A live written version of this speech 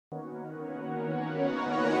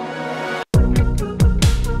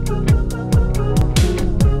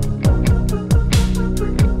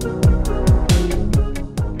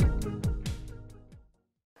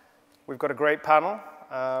got a great panel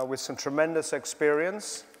with some tremendous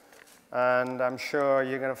experience, and I'm sure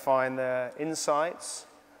you're going to find their insights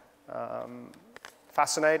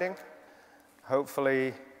fascinating,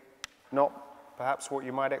 hopefully not perhaps what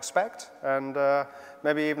you might expect, and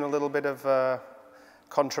maybe even a little bit of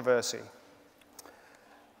controversy.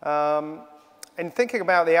 In thinking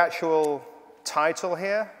about the actual title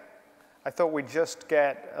here, I thought we'd just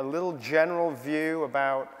get a little general view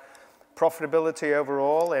about profitability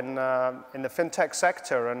overall in the FinTech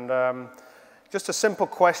sector, and just a simple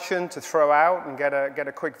question to throw out and get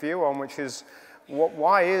a quick view on, which is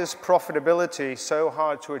why is profitability so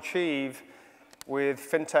hard to achieve with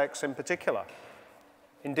FinTechs in particular?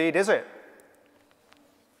 Indeed, is it?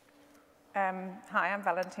 Hi, I'm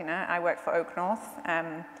Valentina. I work for Oak North.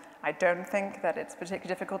 I don't think that it's particularly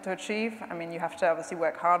difficult to achieve. I mean, you have to obviously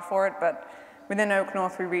work hard for it, but within Oak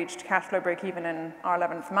North, we reached cash flow break-even in our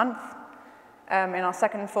 11th month. In our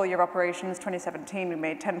second full year of operations, 2017, we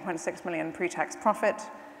made 10.6 million pre-tax profit,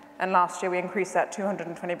 and last year we increased that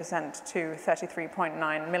 220% to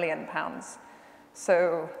 33.9 million pounds.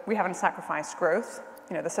 So we haven't sacrificed growth.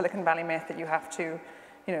 You know, the Silicon Valley myth that you have to,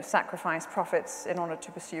 sacrifice profits in order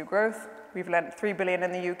to pursue growth. We've lent $3 billion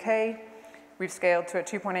in the UK. We've scaled to a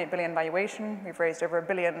 $2.8 billion valuation. We've raised over $1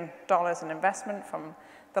 billion in investment from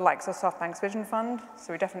the likes of SoftBank's Vision Fund.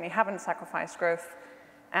 So we definitely haven't sacrificed growth,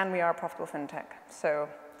 and we are a profitable FinTech. So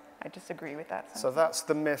I disagree with that. So that's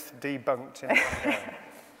the myth debunked.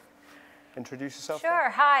 Introduce yourself. Sure.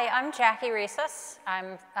 Hi, I'm Jackie Reeses.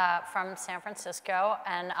 I'm from San Francisco,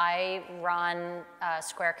 and I run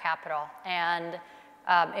Square Capital. And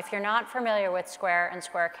if you're not familiar with Square and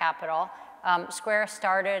Square Capital, Square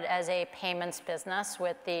started as a payments business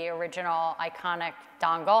with the original iconic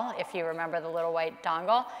dongle, if you remember the little white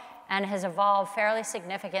dongle, and has evolved fairly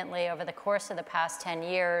significantly over the course of the past 10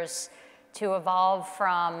 years to evolve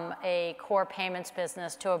from a core payments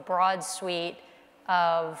business to a broad suite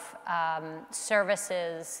of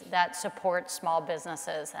services that support small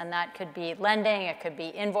businesses. And that could be lending, it could be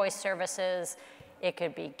invoice services, it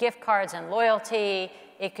could be gift cards and loyalty,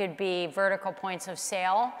 it could be vertical points of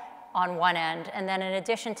sale on one end. And then in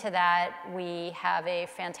addition to that, we have a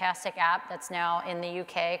fantastic app that's now in the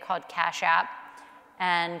UK called Cash App.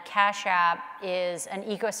 And Cash App is an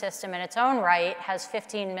ecosystem in its own right, has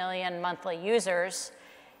 15 million monthly users.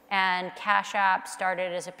 And Cash App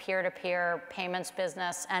started as a peer-to-peer payments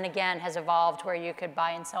business, and again, has evolved where you could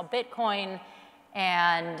buy and sell Bitcoin,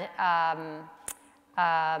 and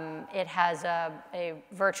it has a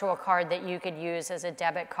virtual card that you could use as a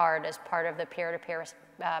debit card as part of the peer-to-peer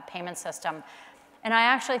payment system. And I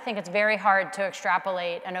actually think it's very hard to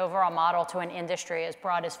extrapolate an overall model to an industry as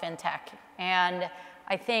broad as FinTech. And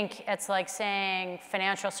I think it's like saying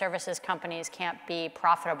financial services companies can't be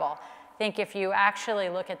profitable. I think if you actually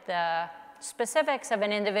look at the specifics of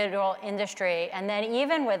an individual industry, and then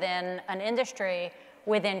even within an industry,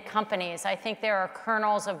 within companies, I think there are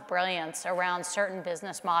kernels of brilliance around certain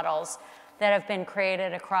business models that have been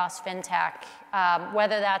created across FinTech,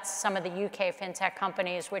 whether that's some of the UK FinTech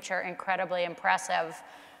companies, which are incredibly impressive,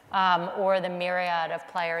 or the myriad of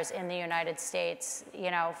players in the United States,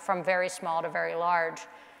 from very small to very large.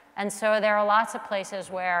 And so there are lots of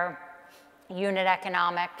places where unit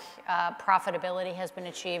economic profitability has been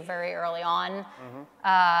achieved very early on.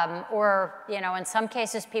 Or, in some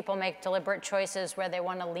cases, people make deliberate choices where they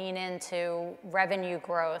want to lean into revenue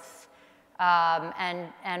growth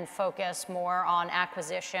and focus more on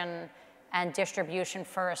acquisition and distribution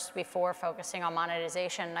first before focusing on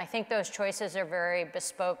monetization. And I think those choices are very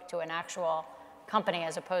bespoke to an actual company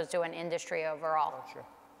as opposed to an industry overall. Gotcha.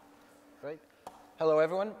 Great. Hello,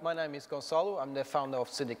 everyone. My name is Gonzalo. I'm the founder of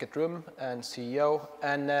Syndicate Room and CEO.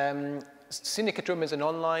 And Syndicate Room is an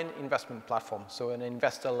online investment platform, so an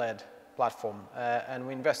investor-led platform. And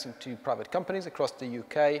we invest into private companies across the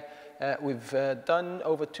UK. We've done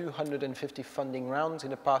over 250 funding rounds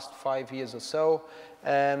in the past 5 years or so.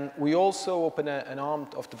 We also open an arm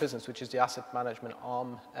of the business, which is the asset management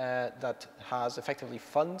arm, that has effectively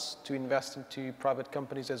funds to invest into private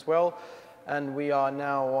companies as well. And we are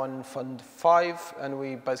now on Fund 5, and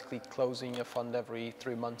we're basically closing a fund every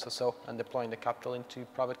 3 months or so and deploying the capital into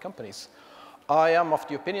private companies. I am of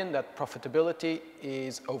the opinion that profitability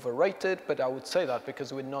is overrated, but I would say that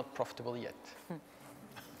because we're not profitable yet.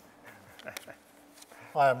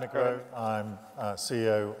 Hi, I'm Nick Rowe. I'm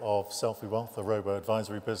CEO of Selfie Wealth, a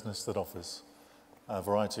robo-advisory business that offers a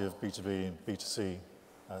variety of B2B and B2C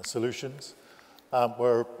solutions.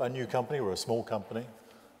 We're a new company, we're a small company,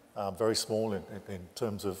 very small in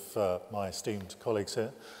terms of my esteemed colleagues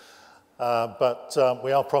here. But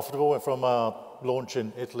we are profitable. We're from our launch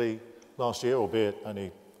in Italy last year, albeit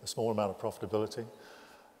only a small amount of profitability.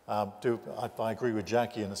 I agree with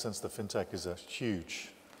Jackie in the sense that FinTech is a huge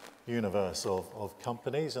universe of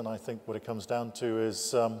companies, and I think what it comes down to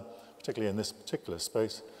is, particularly in this particular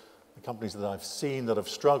space, the companies that I've seen that have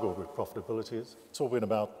struggled with profitability, it's all been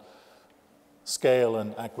about scale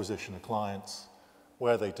and acquisition of clients,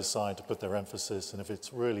 where they decide to put their emphasis, and if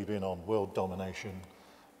it's really been on world domination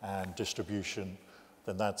and distribution,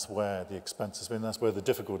 then that's where the expense has been, that's where the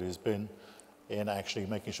difficulty has been in actually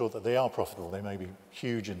making sure that they are profitable. They may be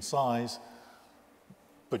huge in size,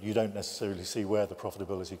 but you don't necessarily see where the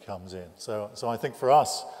profitability comes in. So I think for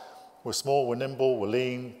us, we're small, we're nimble, we're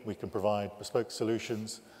lean, we can provide bespoke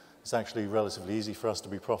solutions. It's actually relatively easy for us to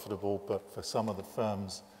be profitable, but for some of the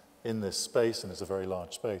firms in this space, and it's a very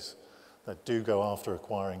large space, that do go after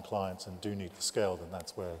acquiring clients and do need the scale, then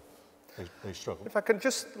that's where they struggle. If I could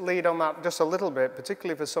just lead on that just a little bit,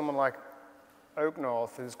 particularly for someone like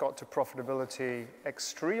OakNorth, who's got to profitability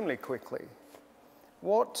extremely quickly,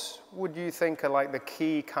 what would you think are like the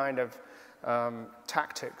key kind of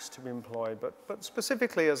tactics to be employed, but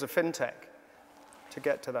specifically as a FinTech, to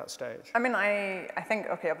get to that stage? I mean, I think,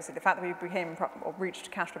 okay, obviously the fact that we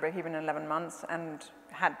reached cash flow break even in 11 months and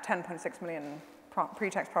had 10.6 million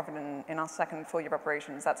pre-tax profit in our second full year of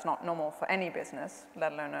operations, that's not normal for any business,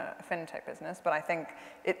 let alone a FinTech business. But I think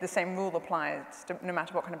the same rule applies to no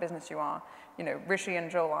matter what kind of business you are. You know, Rishi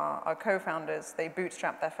and Joel are co-founders. They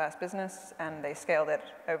bootstrapped their first business and they scaled it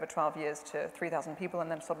over 12 years to 3,000 people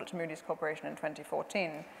and then sold it to Moody's Corporation in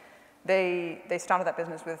 2014. They started that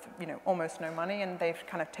business with, you know, almost no money, and they've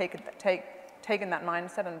kind of taken that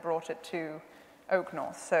mindset and brought it to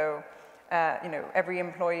OakNorth. So, you know, every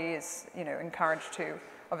employee is, you know, encouraged to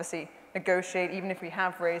obviously negotiate, even if we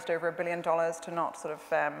have raised over $1 billion, to not sort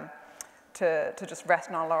of to just rest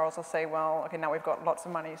on our laurels or say, well, okay, now we've got lots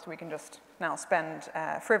of money, so we can just now spend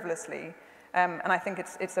frivolously. And I think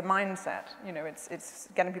it's a mindset. You know, it's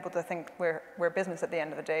getting people to think we're a business at the end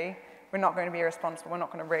of the day. We're not going to be irresponsible. We're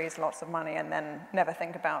not going to raise lots of money and then never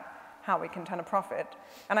think about how we can turn a profit.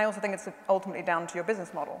 And I also think it's ultimately down to your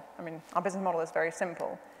business model. I mean, our business model is very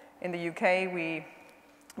simple. In the UK, we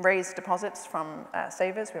raise deposits from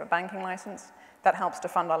savers. We have a banking license. That helps to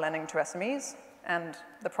fund our lending to SMEs, and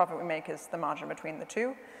the profit we make is the margin between the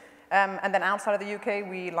two. And then outside of the UK,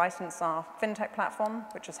 we license our FinTech platform,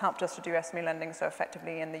 which has helped us to do SME lending so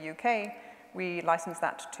effectively in the UK. We license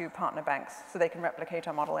that to partner banks so they can replicate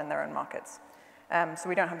our model in their own markets. So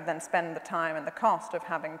we don't have to then spend the time and the cost of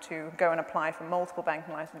having to go and apply for multiple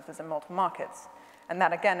banking licenses in multiple markets. And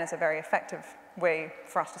that, again, is a very effective way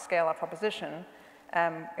for us to scale our proposition,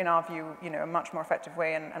 in our view, you know, a much more effective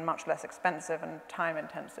way and much less expensive and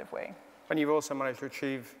time-intensive way. And you've also managed to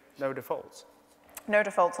achieve no defaults. No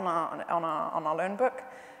defaults on our loan book.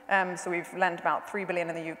 So we've lent about $3 billion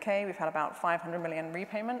in the UK. We've had about 500 million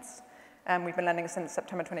repayments. We've been lending since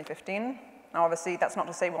September 2015. Now, obviously, that's not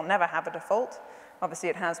to say we'll never have a default. Obviously,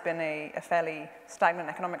 it has been a fairly stagnant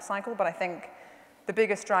economic cycle, but I think the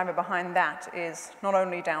biggest driver behind that is not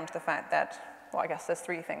only down to the fact that, well, I guess there's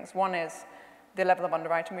three things. One is the level of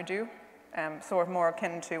underwriting we do, sort of more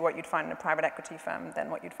akin to what you'd find in a private equity firm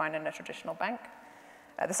than what you'd find in a traditional bank.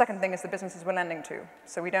 The second thing is the businesses we're lending to.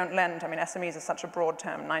 So we don't lend, I mean, SMEs is such a broad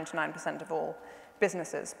term, 99% of all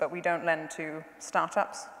businesses, but we don't lend to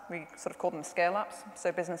startups. We sort of call them scale-ups,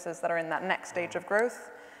 so businesses that are in that next stage of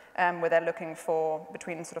growth, where they're looking for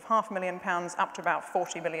between sort of £500,000 up to about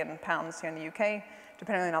 £40 million here in the UK.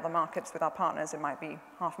 Depending on other markets with our partners, it might be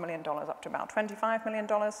 $500,000 up to about $25 million.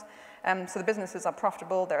 So the businesses are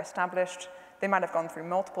profitable, they're established. They might have gone through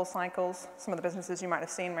multiple cycles. Some of the businesses you might have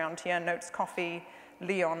seen around here, Notes Coffee,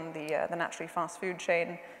 Leon, the naturally fast food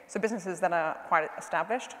chain. So businesses that are quite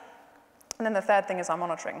established. And then the third thing is our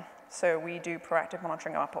monitoring. So we do proactive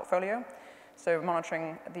monitoring of our portfolio. So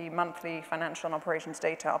monitoring the monthly financial and operations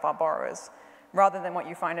data of our borrowers, rather than what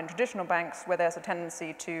you find in traditional banks where there's a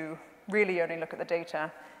tendency to really only look at the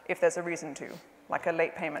data if there's a reason to, like a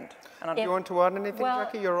late payment. And do you want to add anything,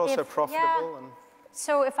 Jackie? You're also profitable. Yeah.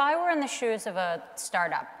 So if I were in the shoes of a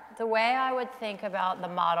startup, the way I would think about the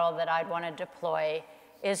model that I'd want to deploy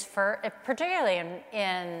is particularly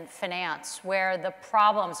in finance, where the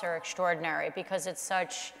problems are extraordinary because it's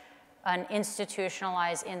such an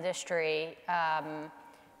institutionalized industry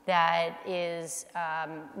that is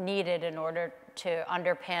needed in order to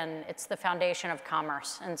underpin, it's the foundation of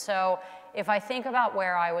commerce. And so if I think about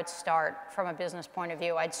where I would start from a business point of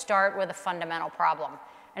view, I'd start with a fundamental problem.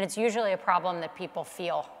 And it's usually a problem that people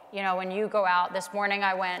feel. You know, when you go out, this morning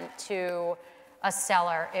I went to a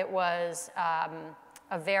seller. It was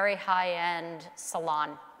a very high-end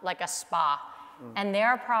salon, like a spa. And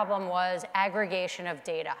their problem was aggregation of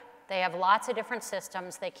data. They have lots of different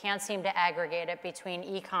systems. They can't seem to aggregate it between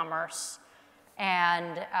e-commerce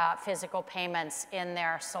and physical payments in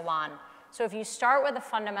their salon. So if you start with a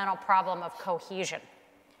fundamental problem of cohesion,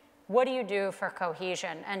 what do you do for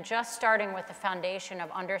cohesion? And just starting with the foundation of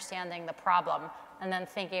understanding the problem and then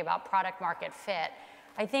thinking about product market fit,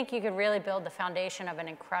 I think you could really build the foundation of an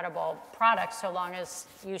incredible product so long as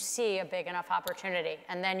you see a big enough opportunity.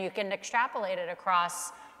 And then you can extrapolate it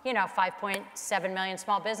across, 5.7 million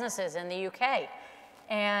small businesses in the UK.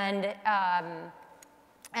 And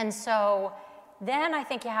so then I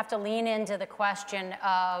think you have to lean into the question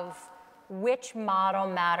of which model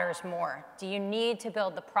matters more. Do you need to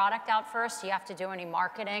build the product out first? Do you have to do any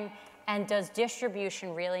marketing? And does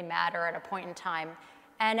distribution really matter at a point in time?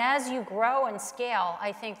 And as you grow and scale,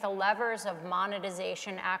 I think the levers of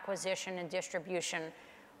monetization, acquisition, and distribution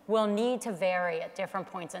will need to vary at different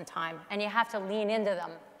points in time. And you have to lean into them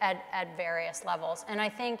at various levels. And I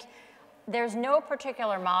think there's no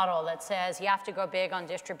particular model that says you have to go big on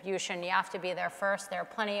distribution, you have to be there first. There are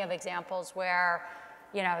plenty of examples where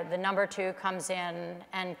the number two comes in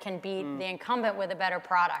and can beat the incumbent with a better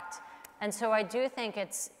product. And so I do think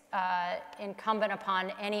it's incumbent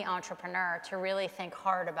upon any entrepreneur to really think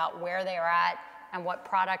hard about where they are at and what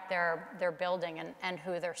product they're building and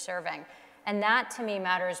who they're serving. And that to me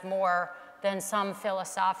matters more than some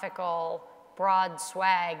philosophical broad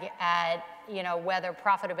swag at whether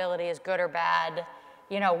profitability is good or bad,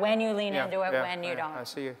 when you lean into it, when you don't. I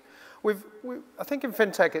see you. I think in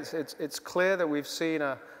FinTech it's clear that we've seen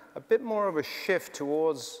a bit more of a shift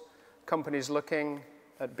towards companies looking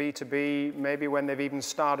at B2B, maybe when they've even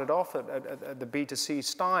started off at the B2C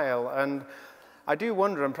style. And I do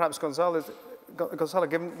wonder, and perhaps Gonzalo,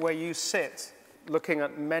 given where you sit, looking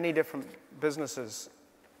at many different businesses,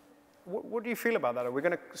 what do you feel about that? Are we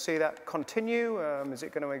going to see that continue? Is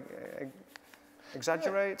it going to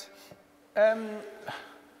exaggerate? I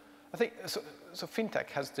think so. FinTech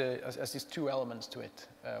has these two elements to it.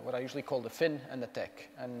 What I usually call the fin and the tech,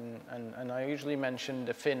 and I usually mention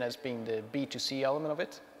the fin as being the B2C element of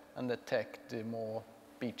it, and the tech the more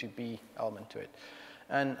B2B element to it.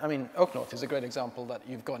 And I mean, Oak North is a great example that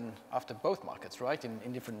you've gone after both markets, right,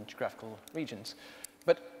 in different geographical regions.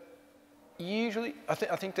 But usually, I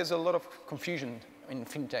think there's a lot of confusion in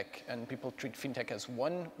FinTech, and people treat FinTech as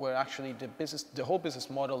one, where actually the whole business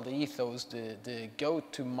model, the ethos, the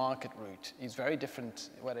go-to-market route is very different,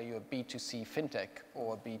 whether you're a B2C FinTech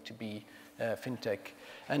or a B2B FinTech.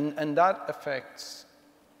 And that affects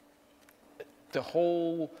the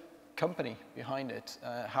whole company behind it,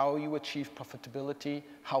 how you achieve profitability,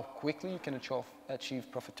 how quickly you can achieve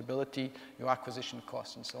profitability, your acquisition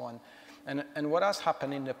costs, and so on. And what has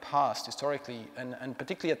happened in the past, historically, and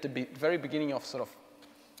particularly at the very beginning of sort of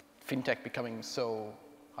FinTech becoming so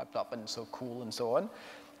hyped up and so cool and so on,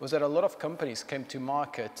 was that a lot of companies came to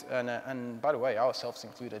market, and by the way, ourselves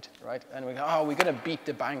included, right? And we go, we're going to beat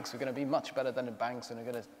the banks, we're going to be much better than the banks, and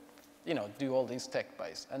we're going to, do all these tech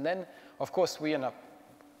buys. And then, of course, we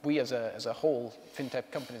as a whole,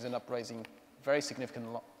 FinTech companies end up raising very significant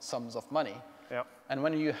sums of money. Yep. And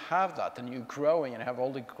when you have that and you're growing and have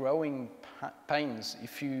all the growing pains,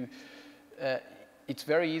 it's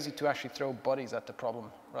very easy to actually throw bodies at the problem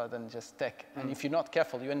rather than just tech. And if you're not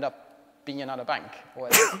careful, you end up being another bank or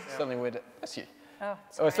something with you. Oh,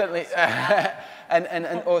 or certainly,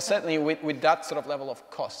 or certainly with that sort of level of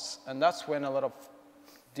costs. And that's when a lot of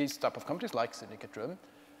these type of companies like Syndicate Room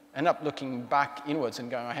end up looking back inwards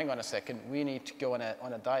and going, hang on a second, we need to go on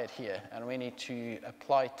a diet here, and we need to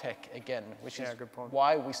apply tech again, which is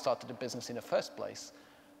why we started the business in the first place.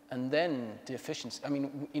 And then the efficiency. I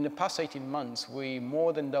mean, in the past 18 months, we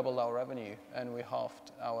more than doubled our revenue, and we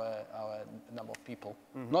halved our number of people.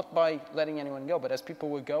 Not by letting anyone go, but as people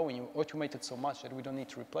were going, you automated so much that we don't need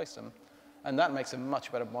to replace them. And that makes a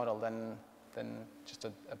much better model than just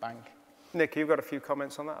a bank. Nick, you've got a few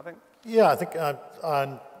comments on that, I think. Yeah, I think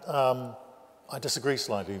I disagree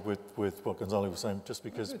slightly with what Gonzalo was saying, just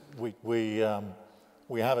because we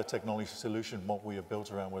have a technology solution. What we have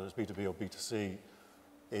built around, whether it's B2B or B2C,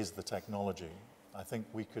 is the technology. I think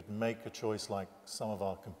we could make a choice like some of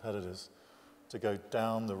our competitors to go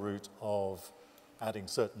down the route of adding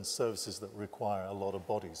certain services that require a lot of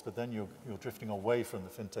bodies, but then you're drifting away from the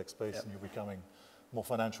FinTech space, and you're becoming more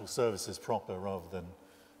financial services proper rather than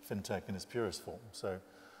FinTech in its purest form.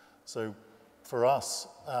 So for us,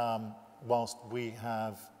 whilst we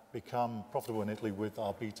have become profitable in Italy with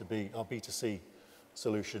our B2C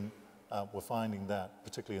solution, we're finding that,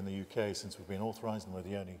 particularly in the UK, since we've been authorized, and we're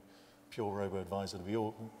the only pure robo-advisor to be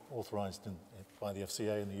authorized by the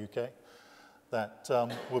FCA in the UK, that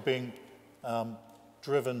we're being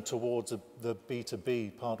driven towards the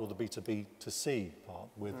B2B part or the B2B2C part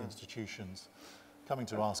with institutions coming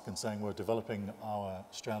to ask and saying, we're developing our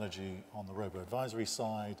strategy on the robo-advisory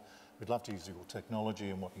side. We'd love to use your technology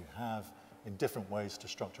and what you have in different ways to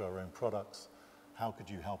structure our own products. How could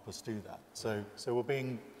you help us do that? So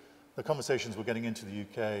the conversations we're getting into the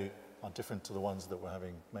UK are different to the ones that we're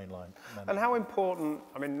having mainline. And how important,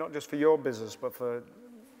 I mean, not just for your business, but for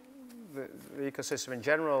the ecosystem in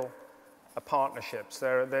general, are partnerships?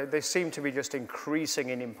 They seem to be just increasing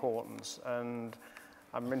in importance, and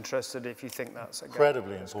I'm interested if you think that's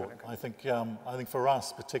incredibly important. I think for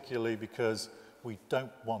us, particularly because we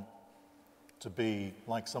don't want to be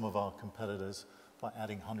like some of our competitors by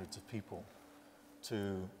adding hundreds of people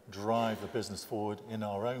to drive the business forward in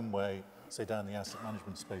our own way, say down the asset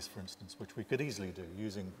management space, for instance, which we could easily do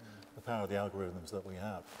using the power of the algorithms that we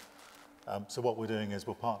have. So what we're doing is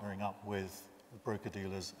we're partnering up with the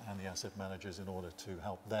broker-dealers and the asset managers in order to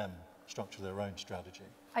help them structure their own strategy.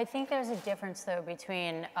 I think there's a difference, though,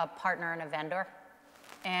 between a partner and a vendor.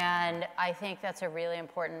 And I think that's a really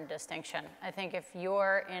important distinction. I think if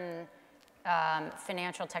you're in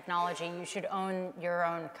financial technology, you should own your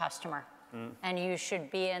own customer. And you should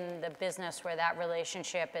be in the business where that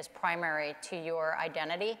relationship is primary to your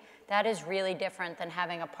identity. That is really different than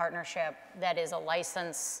having a partnership that is a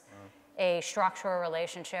license, a structural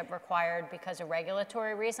relationship required because of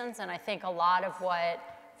regulatory reasons. And I think a lot of what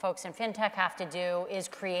folks in FinTech have to do is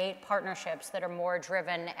create partnerships that are more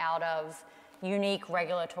driven out of unique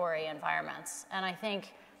regulatory environments. And I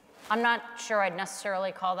think, I'm not sure I'd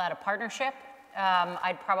necessarily call that a partnership.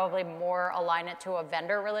 I'd probably more align it to a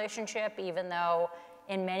vendor relationship, even though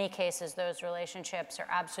in many cases those relationships are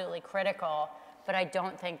absolutely critical, but I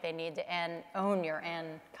don't think they need to own your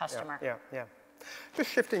end customer. Yeah.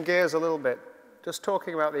 Just shifting gears a little bit, just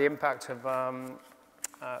talking about the impact of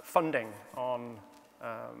funding on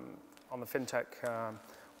the FinTech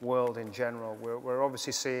world in general. We're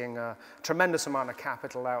obviously seeing a tremendous amount of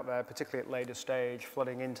capital out there, particularly at later stage,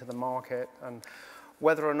 flooding into the market, and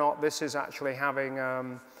whether or not this is actually having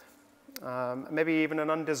maybe even an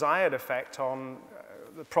undesired effect on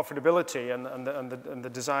the profitability and the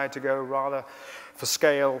desire to go rather for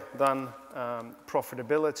scale than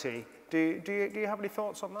profitability. Do you have any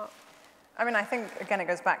thoughts on that? I mean, I think, again, it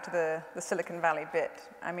goes back to the Silicon Valley bit.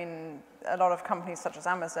 I mean, a lot of companies such as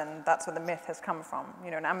Amazon, that's where the myth has come from.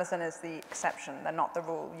 You know, and Amazon is the exception, they're not the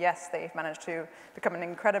rule. Yes, they've managed to become an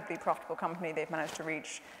incredibly profitable company. They've managed to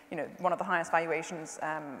reach, you know, one of the highest valuations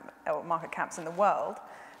or market caps in the world.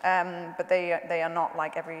 But they are not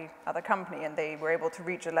like every other company, and they were able to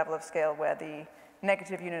reach a level of scale where the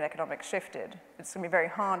negative unit economics shifted. It's going to be very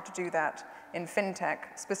hard to do that in FinTech,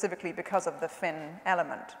 specifically because of the fin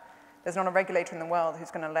element. There's not a regulator in the world who's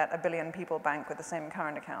going to let 1 billion people bank with the same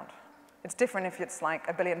current account. It's different if it's like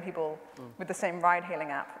 1 billion people with the same ride-hailing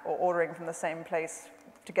app or ordering from the same place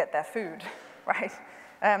to get their food, right?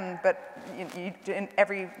 But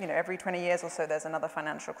every 20 years or so, there's another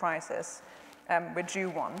financial crisis. We're due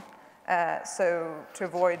one. So to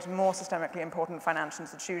avoid more systemically important financial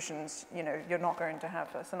institutions, you know, you're not going to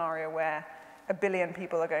have a scenario where 1 billion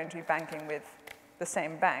people are going to be banking with the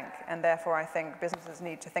same bank, and therefore I think businesses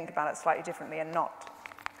need to think about it slightly differently and not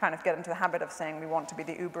kind of get into the habit of saying we want to be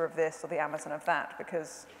the Uber of this or the Amazon of that,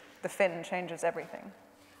 because the fin changes everything.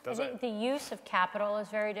 The use of capital is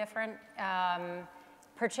very different,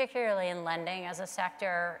 particularly in lending as a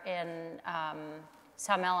sector, in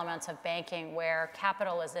some elements of banking where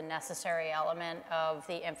capital is a necessary element of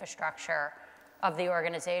the infrastructure of the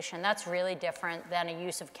organization. That's really different than a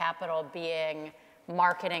use of capital being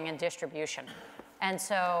marketing and distribution. And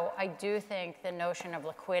so I do think the notion of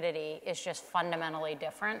liquidity is just fundamentally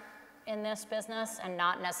different in this business and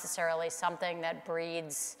not necessarily something that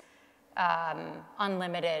breeds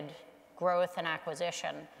unlimited growth and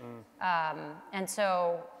acquisition. And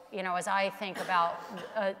so, you know, as I think about,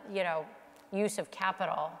 you know, use of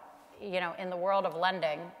capital, you know, in the world of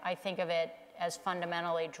lending, I think of it as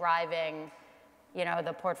fundamentally driving, you know,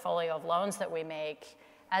 the portfolio of loans that we make.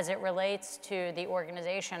 As it relates to the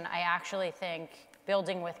organization, I actually think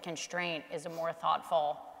building with constraint is a more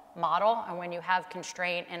thoughtful model. And when you have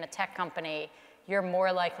constraint in a tech company, you're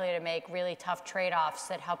more likely to make really tough trade-offs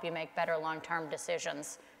that help you make better long-term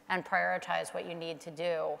decisions and prioritize what you need to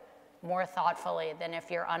do more thoughtfully than if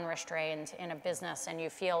you're unrestrained in a business and you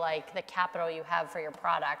feel like the capital you have for your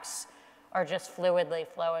products are just fluidly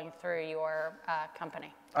flowing through your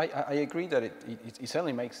company. I agree that it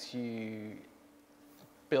certainly makes you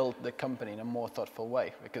build the company in a more thoughtful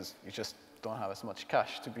way because you just don't have as much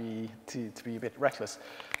cash to be a bit reckless.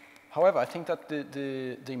 However, I think that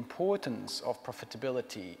the importance of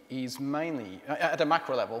profitability is mainly, at a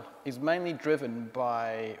macro level, is mainly driven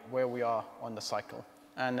by where we are on the cycle.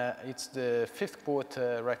 And it's the 5th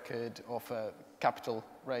quarter record of capital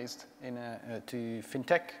raised to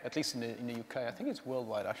FinTech, at least in the UK. I think it's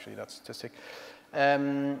worldwide, actually, that statistic.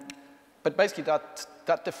 But basically,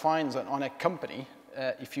 that defines on a company,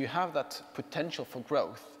 if you have that potential for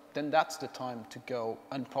growth, then that's the time to go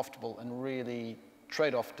unprofitable and really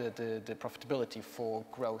trade off the profitability for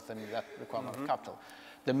growth and that requirement of capital.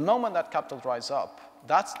 The moment that capital dries up,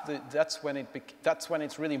 that's when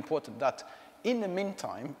it's really important that in the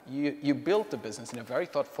meantime, you build the business in a very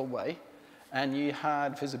thoughtful way, and you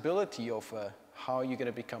had visibility of how you're going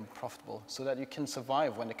to become profitable so that you can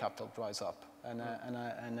survive when the capital dries up. And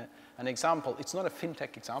an example, it's not a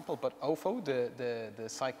FinTech example, but OFO, the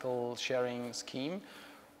cycle sharing scheme,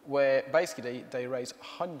 where basically they raised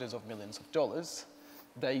hundreds of millions of dollars.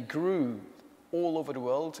 They grew all over the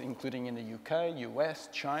world, including in the UK, US,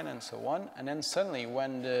 China, and so on. And then suddenly,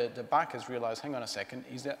 when the backers realized, hang on a second,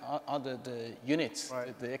 are the units,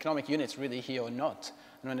 right, the economic units really here or not?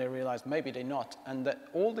 And when they realized maybe they're not, and that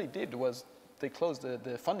all they did was they closed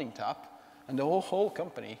the funding tap, and the whole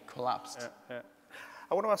company collapsed. Yeah, yeah.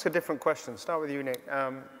 I want to ask a different question. Start with you, Nick.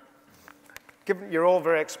 Given you're all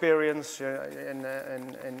very experienced in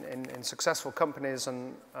successful companies,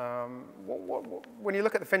 and when you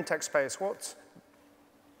look at the FinTech space, what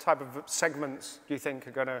type of segments do you think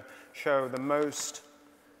are going to show the most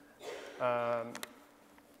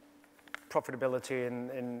profitability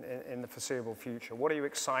in the foreseeable future? What are you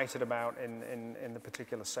excited about in the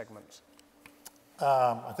particular segments?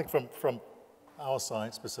 I think from our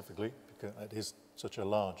side specifically, because it is such a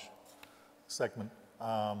large segment,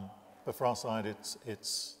 but for our side,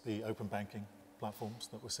 it's the open banking platforms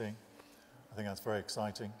that we're seeing. I think that's very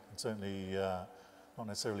exciting, and certainly not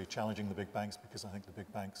necessarily challenging the big banks, because I think the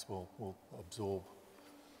big banks will absorb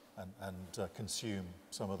and consume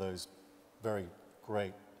some of those very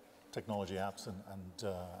great technology apps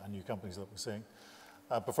and new companies that we're seeing.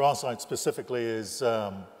 But for our side specifically is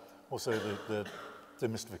also the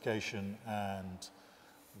demystification and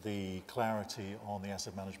the clarity on the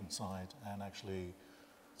asset management side, and actually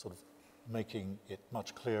sort of making it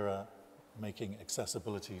much clearer, making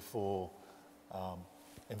accessibility for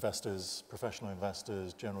investors, professional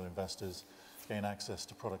investors, general investors, gain access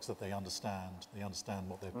to products that they understand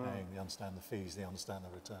what they're paying, they understand the fees, they understand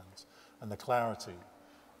the returns. And the clarity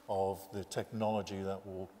of the technology that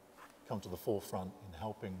will come to the forefront in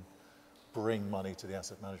helping bring money to the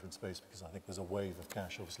asset management space, because I think there's a wave of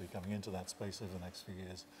cash obviously coming into that space over the next few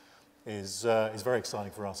years, is very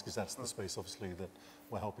exciting for us, because that's the space obviously that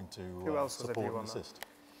we're helping to support and assist.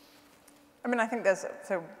 I mean, I think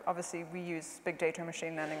so obviously we use big data and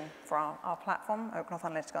machine learning for our platform, OakNorth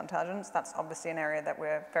Analytical Intelligence. That's obviously an area that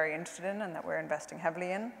we're very interested in and that we're investing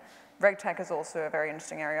heavily in. RegTech is also a very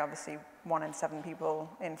interesting area. Obviously, 1 in 7 people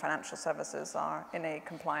in financial services are in a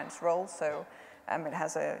compliance role, so it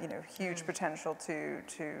has a huge potential to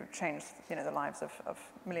change the lives of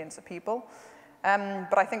millions of people.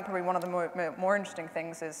 But I think probably one of the more interesting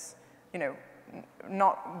things is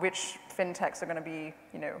not which fintechs are going to be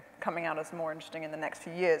coming out as more interesting in the next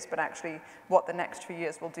few years, but actually what the next few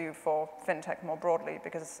years will do for fintech more broadly.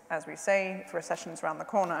 Because as we say, if recession's around the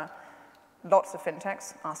corner, lots of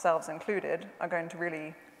fintechs, ourselves included, are going to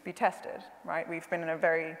really be tested, right? We've been in a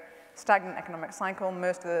very stagnant economic cycle.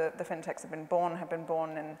 Most of the fintechs have been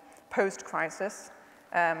born in post-crisis,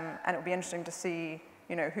 and it'll be interesting to see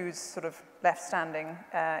who's sort of left standing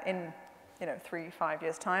in 3-5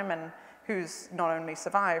 years' time, and who's not only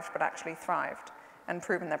survived but actually thrived and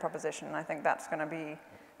proven their proposition. And I think that's going to be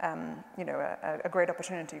a great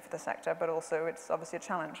opportunity for the sector, but also it's obviously a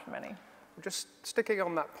challenge for many. Just sticking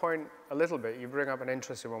on that point a little bit, you bring up an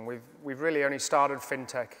interesting one. We've really only started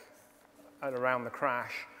FinTech at around the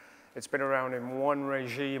crash. It's been around in one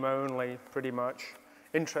regime only, pretty much.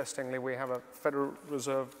 Interestingly, we have a Federal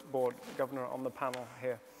Reserve Board governor on the panel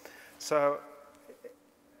here. So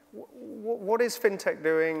what is FinTech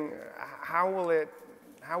doing? How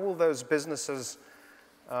will those businesses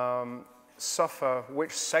suffer?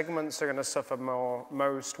 Which segments are going to suffer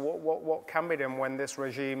most? What can be done when this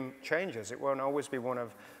regime changes? It won't always be one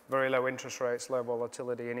of very low interest rates, low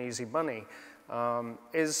volatility, and easy money.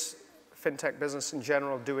 Is FinTech business in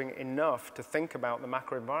general doing enough to think about the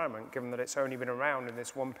macro environment, given that it's only been around in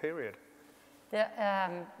this one period?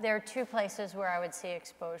 There are 2 places where I would see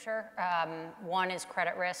exposure. One is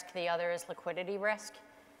credit risk, the other is liquidity risk.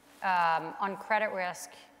 On credit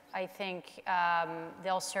risk, I think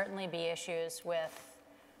there'll certainly be issues with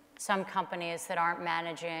some companies that aren't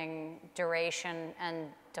managing duration and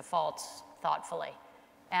defaults thoughtfully.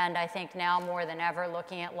 And I think now more than ever,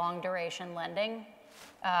 looking at long duration lending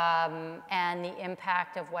and the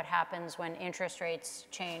impact of what happens when interest rates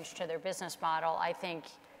change to their business model, I think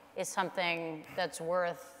is something that's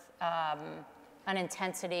worth an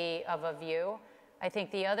intensity of a view. I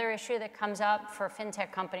think the other issue that comes up for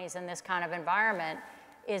fintech companies in this kind of environment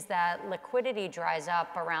is that liquidity dries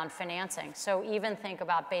up around financing. So even think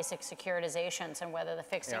about basic securitizations and whether the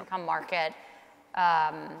fixed income market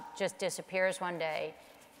just disappears one day.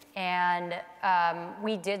 And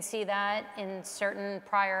we did see that in certain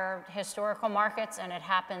prior historical markets, and it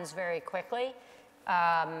happens very quickly.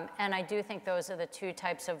 And I do think those are the two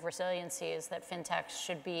types of resiliencies that fintechs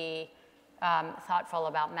should be thoughtful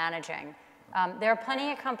about managing. There are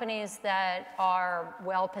plenty of companies that are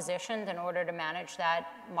well positioned in order to manage that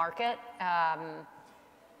market.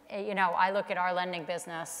 You know, I look at our lending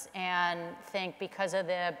business and think because of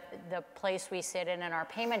the place we sit in our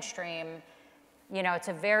payment stream, you know, it's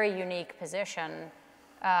a very unique position.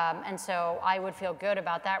 And so I would feel good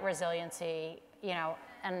about that resiliency, you know,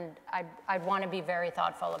 and I'd want to be very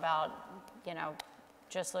thoughtful about, you know,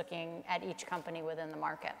 just looking at each company within the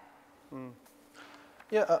market.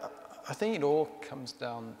 Yeah, I think it all comes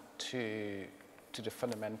down to the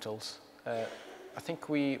fundamentals. I think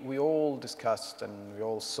we all discussed and we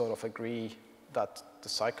all sort of agree that the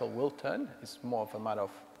cycle will turn. It's more of a matter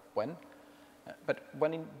of when. But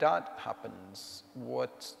when that happens,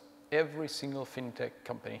 what every single fintech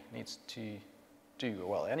company needs to do,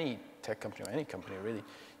 well, any tech company or any company really,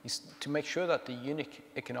 is to make sure that the unique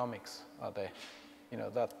economics are there. You know,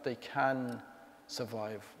 that they can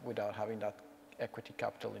survive without having that equity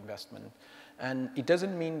capital investment. And it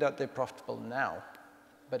doesn't mean that they're profitable now,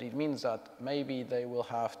 but it means that maybe they will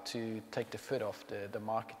have to take the foot off the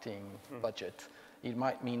marketing budget. It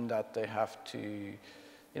might mean that they have to,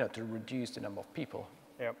 you know, to reduce the number of people.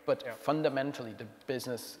 But fundamentally, the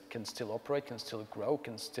business can still operate, can still grow,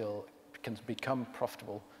 can become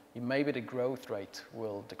profitable. Maybe the growth rate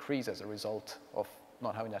will decrease as a result of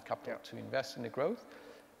not having that capital to invest in the growth,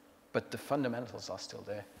 but the fundamentals are still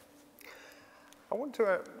there. I want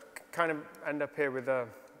to kind of end up here with a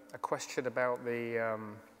question about the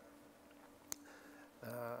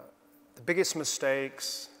biggest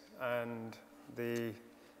mistakes and the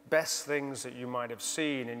best things that you might have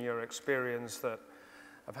seen in your experience that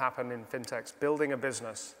have happened in fintechs, building a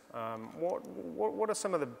business. What are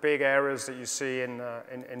some of the big errors that you see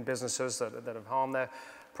in businesses that have harmed their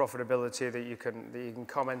profitability that you can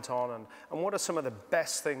comment on, and what are some of the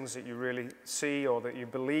best things that you really see or that you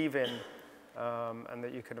believe in, and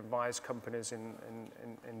that you can advise companies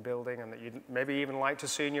in building, and that you'd maybe even like to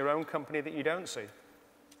see in your own company that you don't see?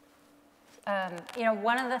 You know,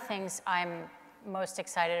 one of the things I'm most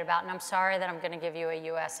excited about, and I'm sorry that I'm going to give you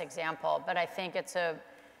a US example, but I think it's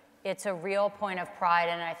a real point of pride,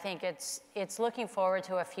 and I think it's looking forward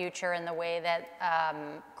to a future in the way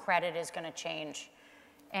that credit is going to change.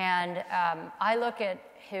 And I look at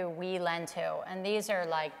who we lend to, and these are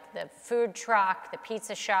like the food truck, the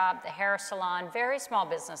pizza shop, the hair salon, very small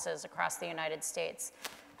businesses across the United States.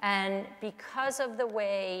 And because of the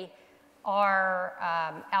way our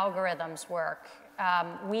algorithms work,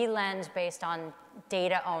 we lend based on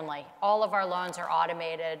data only. All of our loans are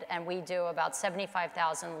automated, and we do about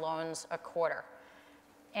 75,000 loans a quarter.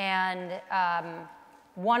 And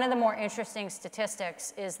one of the more interesting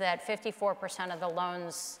statistics is that 54% of the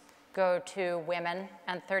loans go to women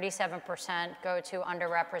and 37% go to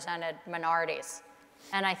underrepresented minorities.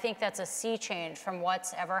 And I think that's a sea change from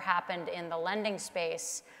what's ever happened in the lending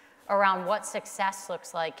space around what success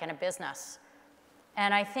looks like in a business.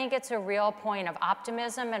 And I think it's a real point of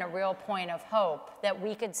optimism and a real point of hope that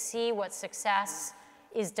we could see what success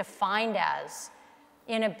is defined as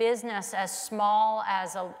in a business as small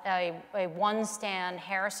as a one-stand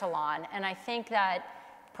hair salon. And I think that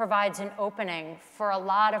provides an opening for a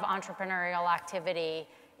lot of entrepreneurial activity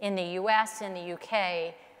in the US, in the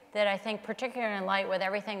UK, that I think, particularly in light with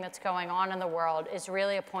everything that's going on in the world, is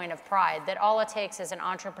really a point of pride. That all it takes is an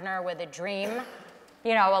entrepreneur with a dream,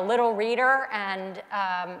 you know, a little reader and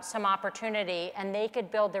some opportunity, and they could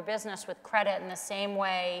build their business with credit in the same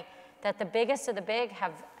way that the biggest of the big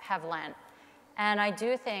have lent. And I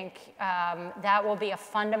do think that will be a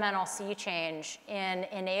fundamental sea change in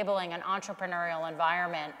enabling an entrepreneurial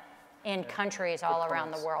environment in countries all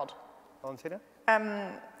around the world. Valentina?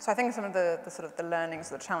 So I think some of the sort of the learnings,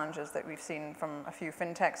 the challenges that we've seen from a few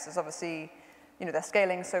fintechs is obviously, you know, they're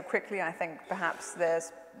scaling so quickly. I think perhaps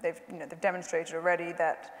they've demonstrated already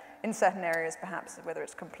that in certain areas, perhaps, whether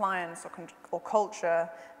it's compliance or culture,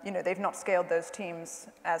 they've not scaled those teams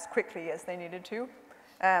as quickly as they needed to,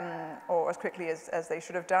 or as quickly as they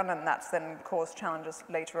should have done, and that's then caused challenges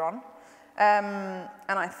later on. And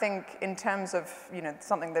I think in terms of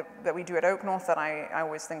something that we do at OakNorth that I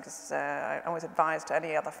always think is, I always advise to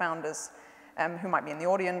any other founders who might be in the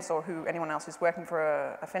audience or anyone else who's working for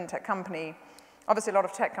a fintech company. Obviously, a lot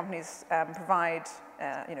of tech companies provide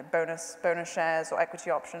bonus shares or equity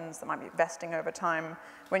options that might be vesting over time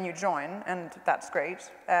when you join, and that's great.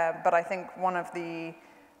 But I think one of the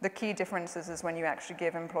key differences is when you actually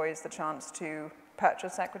give employees the chance to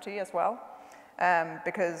purchase equity as well.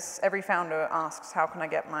 Because every founder asks, how can I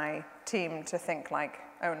get my team to think like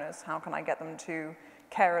owners? How can I get them to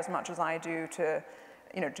care as much as I do, to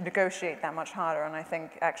negotiate that much harder? And I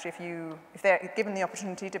think actually if they're given the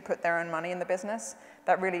opportunity to put their own money in the business,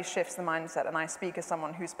 that really shifts the mindset. And I speak as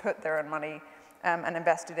someone who's put their own money and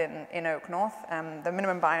invested in OakNorth. The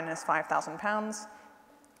minimum buy-in is £5,000.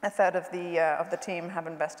 A third of the team have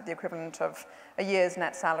invested the equivalent of a year's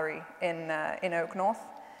net salary in OakNorth.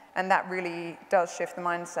 And that really does shift the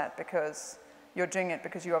mindset, because you're doing it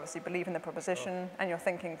because you obviously believe in the proposition and you're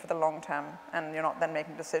thinking for the long term, and you're not then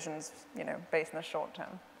making decisions, based in the short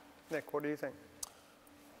term. Nick, what do you think?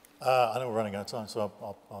 I know we're running out of time, so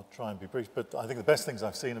I'll try and be brief. But I think the best things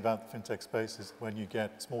I've seen about the fintech space is when you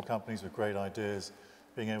get small companies with great ideas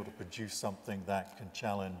being able to produce something that can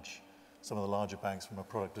challenge some of the larger banks from a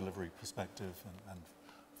product delivery perspective and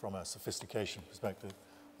from a sophistication perspective.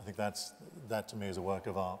 I think that to me is a work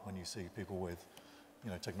of art when you see people with,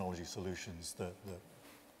 technology solutions that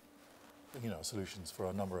solutions for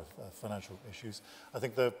a number of financial issues. I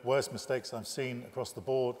think the worst mistakes I've seen across the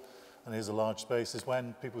board, and here's a large space, is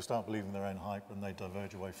when people start believing their own hype and they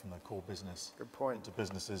diverge away from their core business into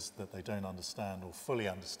businesses that they don't understand or fully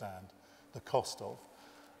understand the cost of.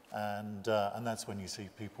 And that's when you see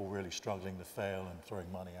people really struggling to fail and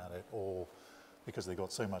throwing money at it, or because they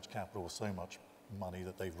got so much capital or so much money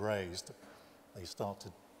that they've raised, they start to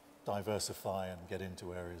diversify and get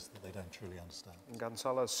into areas that they don't truly understand. And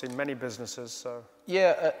Gonzalo's seen many businesses, so.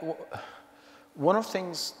 Yeah, one of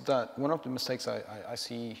the mistakes I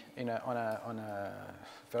see on a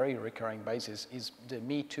very recurring basis is the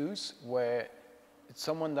Me Too's, where it's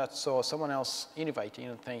someone that saw someone else innovating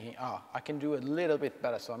and thinking, I can do a little bit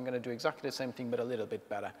better, so I'm going to do exactly the same thing, but a little bit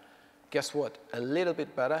better. Guess what? A little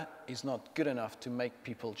bit better is not good enough to make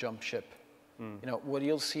people jump ship. What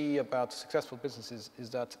you'll see about successful businesses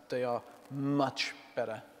is that they are much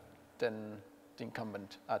better than the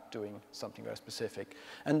incumbent at doing something very specific.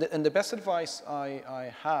 And the best advice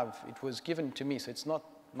I have, it was given to me, so it's not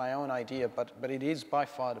my own idea, but it is by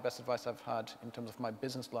far the best advice I've had in terms of my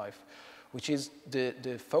business life, which is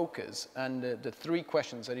the focus and the three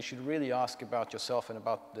questions that you should really ask about yourself and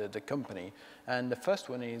about the company. And the first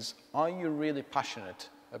one is, are you really passionate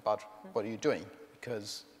about what you're doing?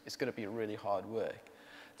 Because it's going to be really hard work.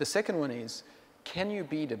 The second one is, can you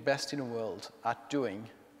be the best in the world at doing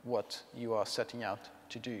what you are setting out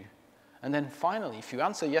to do? And then finally, if you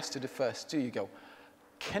answer yes to the first two, you go,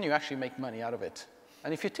 can you actually make money out of it?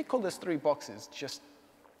 And if you tick all those three boxes, just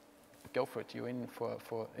go for it. You're in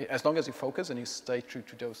for as long as you focus and you stay true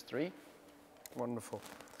to those three. Wonderful.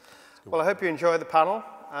 Well, I hope you enjoyed the panel.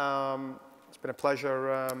 It's been a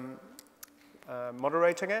pleasure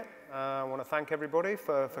moderating it. I want to thank everybody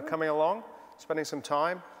for coming along, spending some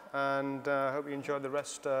time, and I hope you enjoyed the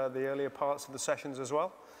rest, the earlier parts of the sessions as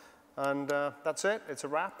well. And that's it. It's a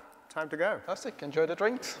wrap. Time to go. Fantastic. Enjoy the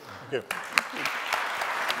drinks. Thank you.